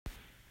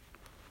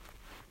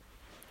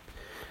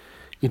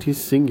It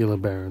is singular,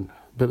 Baron,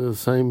 but the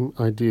same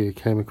idea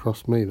came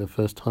across me the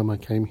first time I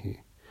came here.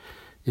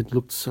 It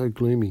looked so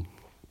gloomy.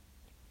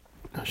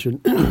 I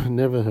should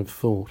never have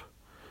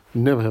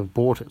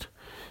bought it,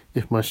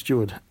 if my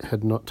steward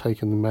had not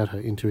taken the matter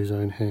into his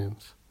own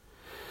hands.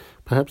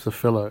 Perhaps the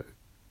fellow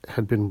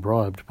had been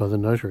bribed by the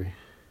notary.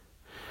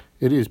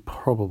 It is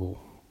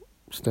probable,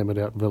 stammered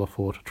out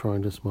Villefort,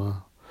 trying to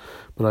smile,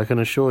 but I can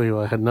assure you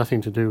I had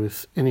nothing to do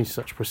with any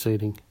such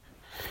proceeding.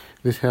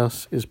 This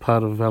house is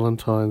part of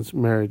Valentine's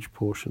marriage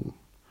portion,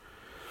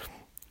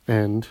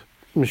 and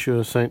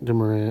Monsieur Saint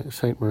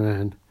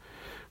Méran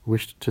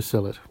wished to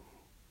sell it,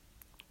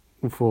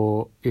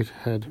 for it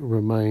had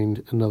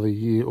remained another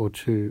year or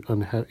two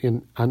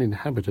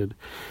uninhabited.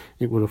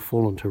 It would have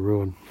fallen to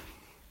ruin.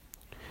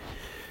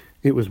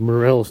 It was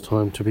Morel's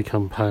time to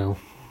become pale.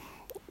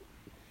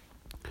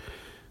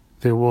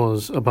 There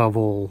was, above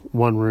all,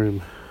 one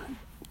room,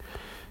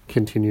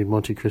 continued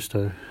Monte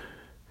Cristo,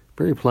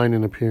 very plain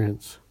in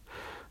appearance,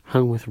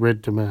 hung with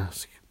red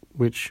damask,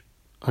 which,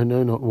 I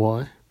know not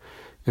why,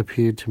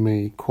 appeared to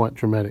me quite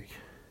dramatic.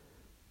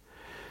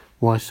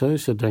 Why so?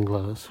 Said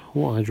Danglars.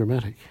 Why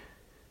dramatic?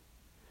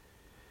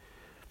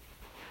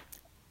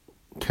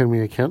 Can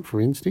we account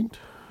for instinct?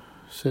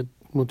 Said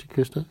Monte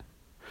Cristo.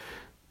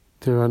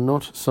 Are there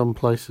not some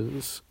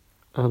places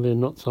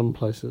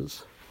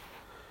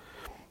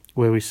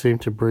where we seem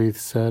to breathe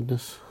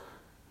sadness?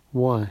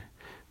 Why?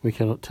 We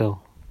cannot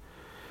tell.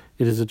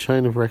 It is a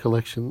chain of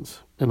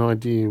recollections, an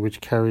idea which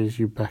carries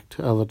you back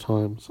to other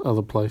times,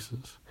 other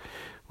places,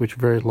 which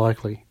very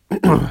likely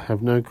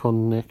have no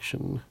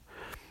connection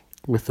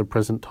with the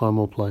present time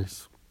or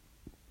place.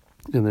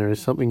 And there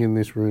is something in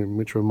this room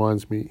which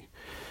reminds me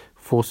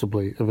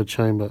forcibly of a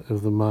chamber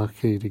of the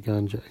Marquis de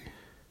Ganges,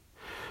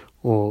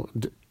 or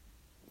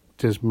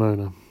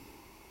Desmona.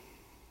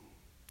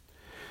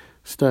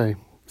 Stay,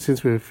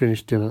 since we have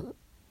finished dinner,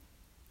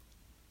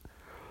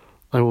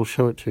 I will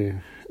show it to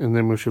you, and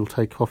then we shall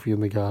take coffee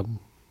in the garden.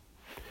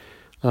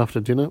 After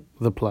dinner,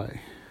 the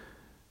play.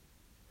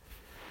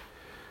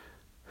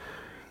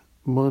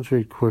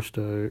 Monte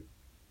Cristo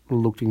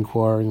looked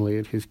inquiringly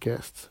at his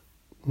guests.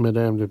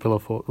 Madame de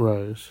Villefort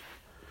rose.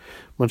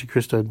 Monte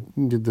Cristo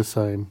did the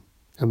same,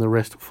 and the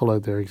rest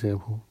followed their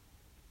example.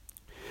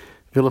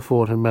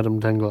 Villefort and Madame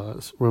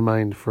Danglars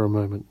remained for a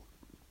moment,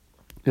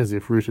 as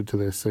if rooted to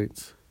their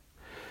seats.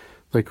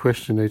 They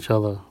questioned each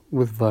other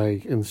with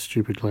vague and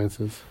stupid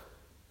glances.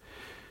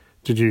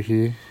 "Did you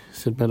hear?"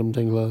 said Madame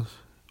Danglars.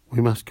 "We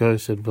must go,"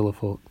 said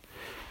Villefort,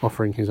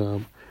 offering his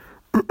arm.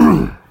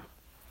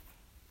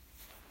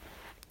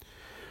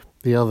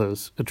 The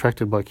others,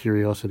 attracted by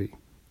curiosity,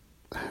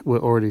 were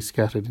already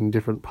scattered in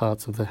different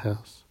parts of the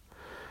house,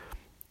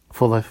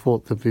 for they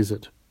thought the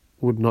visit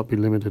would not be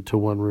limited to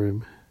one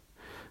room,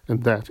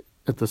 and that,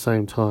 at the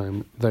same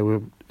time, they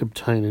would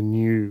obtain a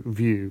new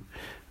view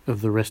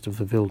of the rest of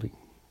the building,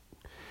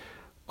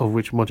 of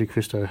which Monte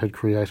Cristo had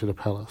created a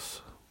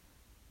palace.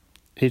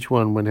 Each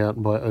one went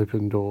out by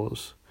open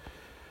doors.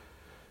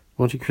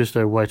 Monte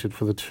Cristo waited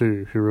for the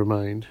two who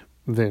remained.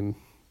 Then,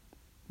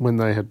 when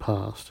they had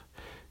passed,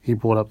 he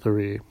brought up the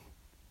rear,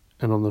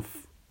 and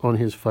on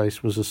his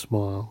face was a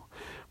smile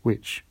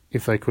which,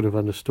 if they could have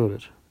understood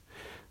it,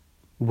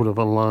 would have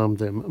alarmed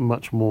them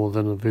much more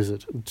than a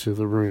visit to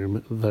the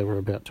room they were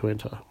about to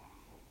enter.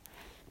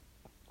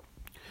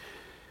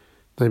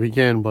 They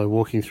began by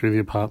walking through the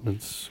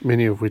apartments,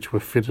 many of which were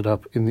fitted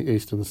up in the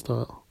Eastern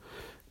style,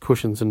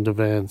 cushions and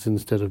divans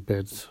instead of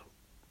beds,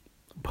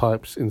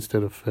 pipes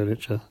instead of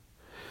furniture.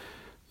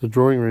 The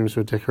drawing rooms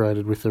were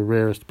decorated with the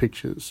rarest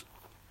pictures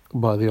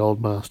by the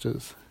old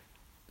masters,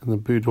 and the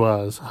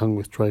boudoirs hung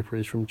with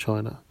draperies from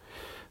China,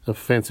 of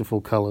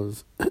fanciful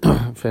colours,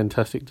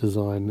 fantastic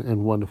design,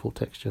 and wonderful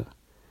texture.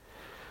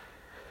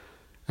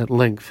 At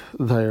length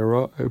they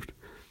arrived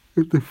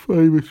at the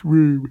famous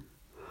room.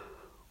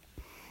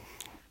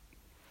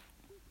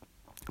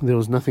 There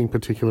was nothing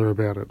particular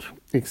about it,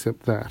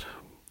 except that,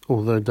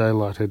 although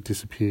daylight had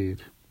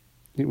disappeared,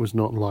 it was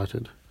not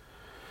lighted,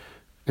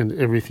 and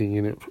everything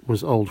in it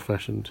was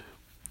old-fashioned,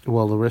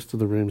 while the rest of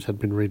the rooms had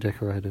been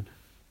redecorated.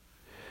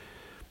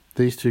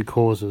 These two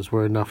causes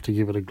were enough to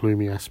give it a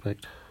gloomy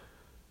aspect.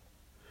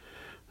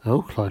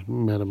 "Oh," cried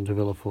Madame de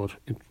Villefort,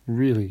 "it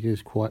really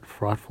is quite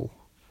frightful."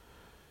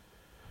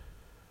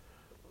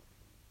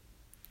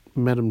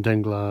 Madame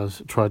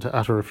Danglars tried to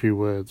utter a few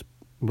words,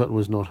 but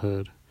was not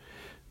heard.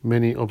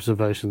 Many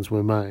observations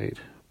were made,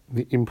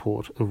 the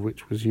import of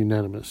which was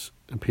unanimous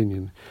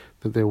opinion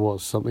that there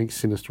was something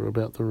sinister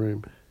about the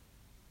room.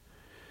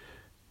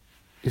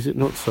 "Is it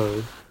not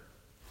so?"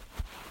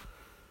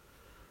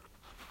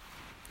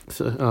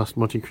 asked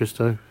Monte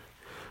Cristo.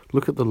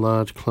 "Look at the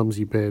large,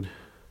 clumsy bed,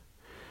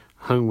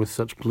 hung with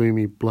such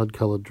gloomy,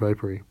 blood-coloured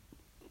drapery,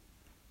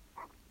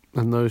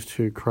 and those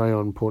two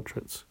crayon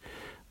portraits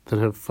that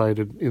have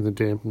faded in the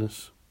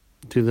dampness.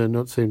 Do they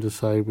not seem to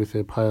say, with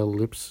their pale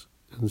lips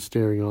and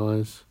staring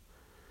eyes,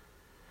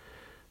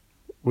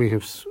 'We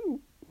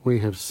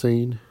have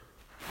seen'?"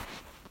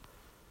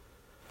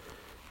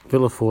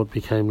 Villefort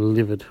became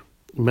livid.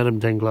 Madame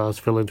Danglars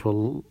fell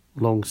into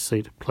long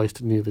seat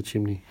placed near the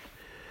chimney.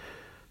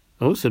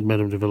 "Oh," said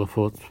Madame de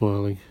Villefort,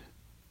 smiling.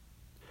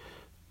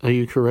 "Are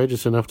you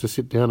courageous enough to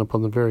sit down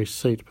upon the very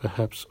seat,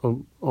 perhaps,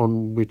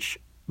 on which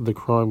the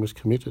crime was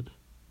committed?"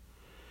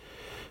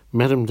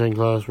 Madame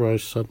Danglars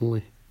rose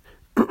suddenly.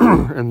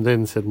 "And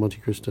then," said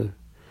Monte Cristo,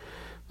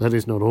 "that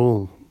is not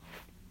all."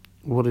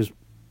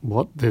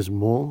 What? There's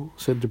more?"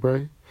 said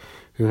Debray,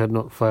 who had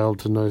not failed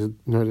to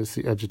notice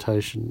the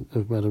agitation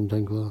of Madame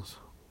Danglars.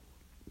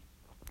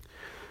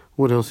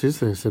 "What else is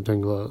there?" said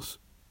Danglars.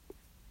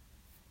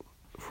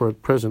 "For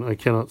at present I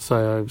cannot say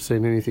I have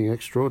seen anything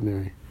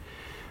extraordinary.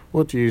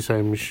 What do you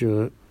say,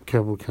 Monsieur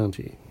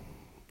Cavalcanti?"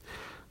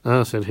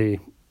 "Ah," said he,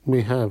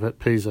 "we have at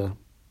Pisa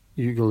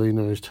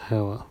Ugolino's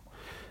tower,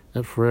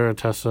 at Ferrara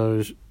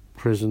Tasso's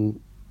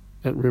prison,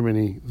 at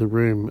Rimini the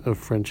room of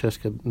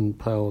Francesca and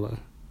Paolo."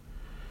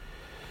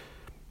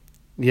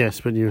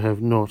 "Yes, but you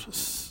have not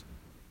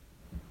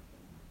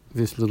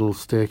this little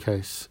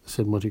staircase,"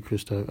 said Monte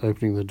Cristo,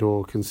 opening the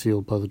door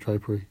concealed by the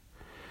drapery.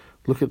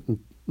 Look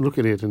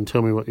at it and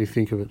tell me what you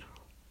think of it."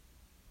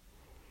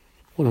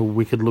 "What a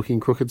wicked-looking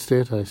crooked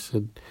staircase,"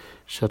 said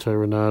Chateau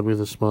Renard with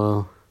a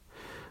smile.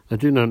 "I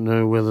do not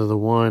know whether the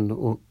wine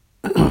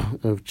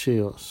of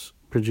Chios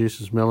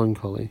produces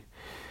melancholy,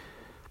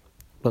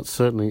 but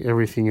certainly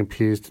everything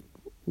appears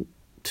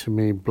to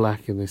me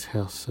black in this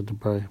house," said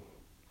Debray.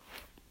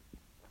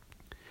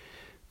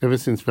 Ever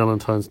since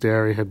Valentine's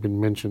diary had been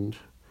mentioned,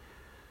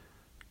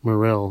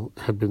 Morrel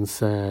had been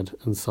sad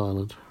and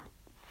silent.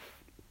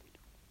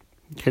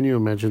 "Can you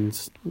imagine,"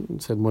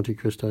 said Monte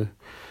Cristo,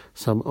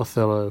 "some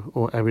Othello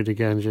or Abbe de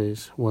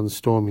Ganges, one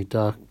stormy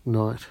dark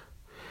night,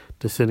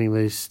 descending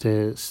these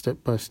stairs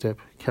step by step,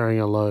 carrying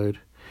a load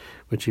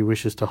which he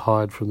wishes to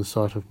hide from the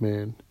sight of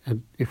man,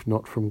 and if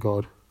not from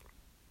God?"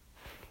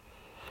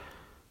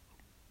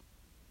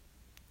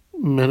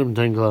 Madame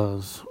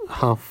Danglars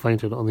half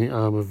fainted on the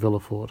arm of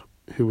Villefort,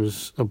 who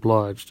was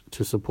obliged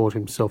to support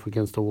himself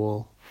against a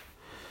wall.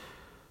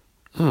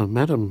 "Oh,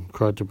 madame,"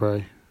 cried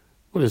Debray,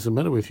 "what is the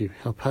matter with you?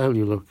 How pale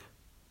you look!"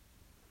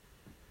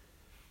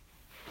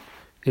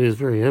 "It is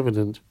very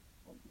evident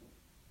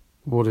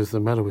what is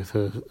the matter with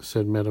her,"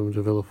 said Madame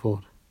de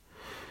Villefort.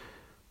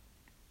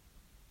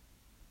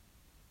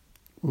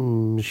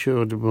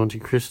 "Monsieur de Monte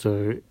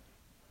Cristo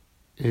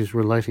is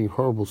relating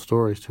horrible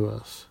stories to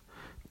us,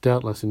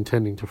 doubtless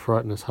intending to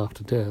frighten us half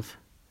to death."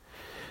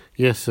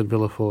 "Yes," said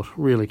Villefort,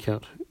 "really,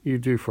 Count, you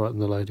do frighten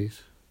the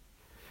ladies."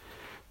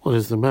 "What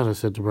is the matter?"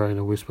 said Debray in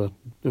a whisper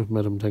of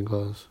Madame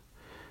Danglars.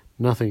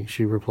 "Nothing,"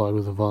 she replied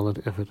with a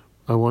violent effort.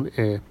 "I want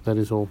air, that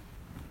is all."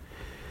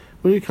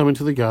 "Will you come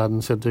into the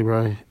garden?" said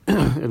Debray,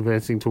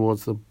 advancing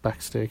towards the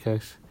back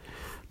staircase.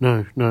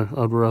 No,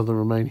 I'd rather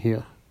remain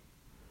here."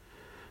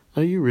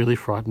 "Are you really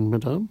frightened,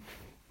 madame?"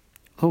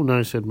 "Oh,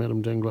 no," said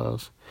Madame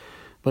Danglars,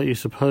 "but you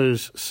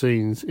suppose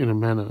scenes in a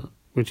manner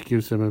which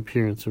gives them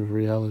appearance of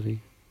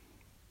reality."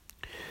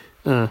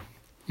 "Ah,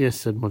 yes,"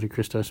 said Monte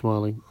Cristo,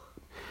 smiling.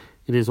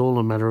 "It is all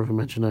a matter of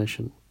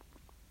imagination.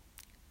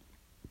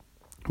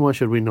 Why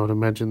should we not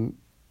imagine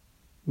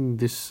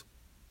this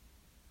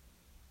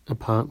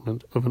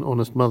apartment of an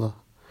honest mother,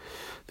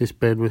 this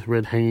bed with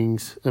red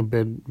hangings, a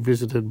bed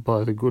visited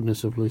by the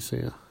goodness of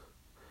Lucia,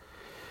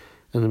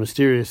 and the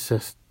mysterious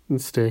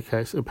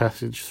staircase, a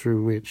passage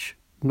through which,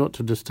 not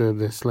to disturb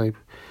their sleep,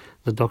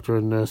 the doctor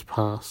and nurse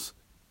pass,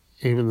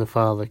 even the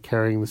father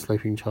carrying the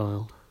sleeping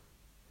child?"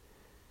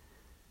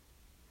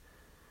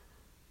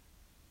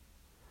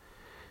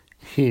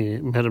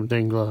 Here Madame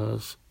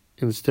Danglars,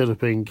 instead of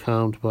being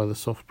calmed by the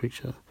soft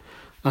picture,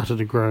 uttered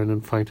a groan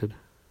and fainted.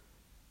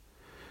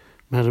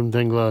 "Madame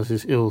Danglars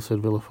is ill,"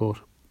 said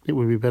Villefort. "It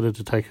would be better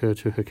to take her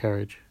to her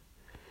carriage."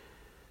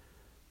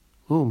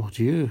 "Oh, mon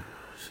Dieu,"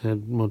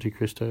 said Monte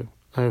Cristo,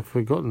 "I have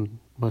forgotten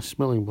my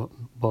smelling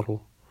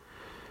bottle."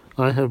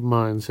 "I have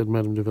mine," said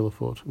Madame de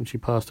Villefort, and she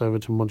passed over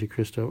to Monte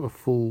Cristo a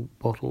full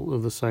bottle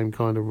of the same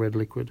kind of red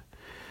liquid,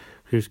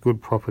 whose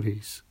good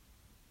properties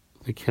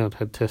the Count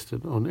had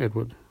tested on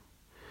Edward.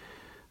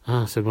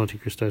 "Ah," said Monte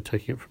Cristo,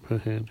 taking it from her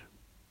hand.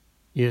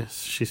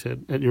 "Yes," she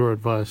said, "at your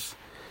advice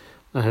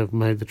I have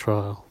made the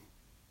trial."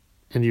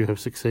 "And you have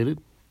succeeded?"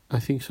 "I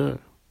think so."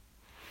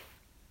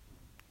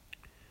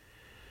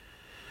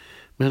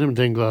 Madame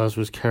Danglars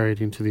was carried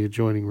into the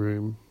adjoining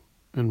room,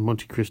 and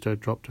Monte Cristo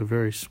dropped a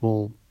very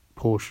small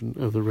portion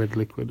of the red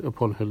liquid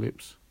upon her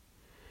lips.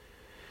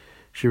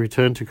 She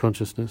returned to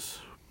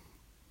consciousness.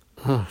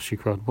 "Ah," she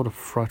cried, "what a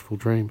frightful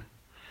dream!"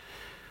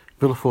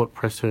 Villefort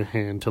pressed her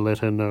hand to let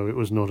her know it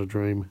was not a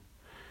dream.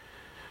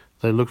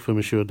 They looked for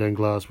Monsieur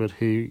Danglars,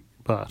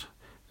 but,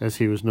 as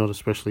he was not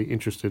especially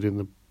interested in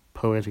the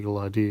poetical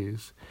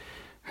ideas,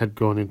 had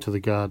gone into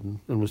the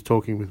garden and was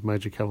talking with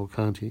Major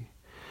Cavalcanti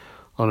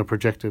on a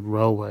projected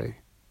railway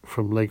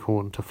from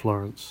Leghorn to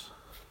Florence.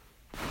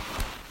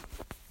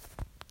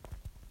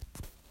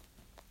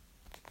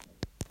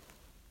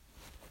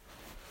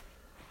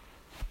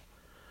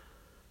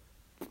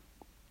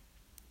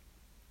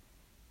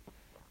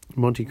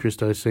 Monte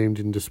Cristo seemed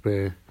in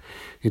despair.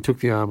 He took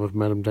the arm of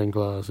Madame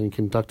Danglars and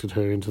conducted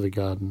her into the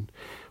garden,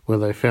 where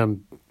they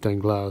found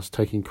Danglars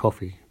taking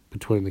coffee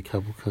between the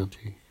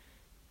Cavalcanti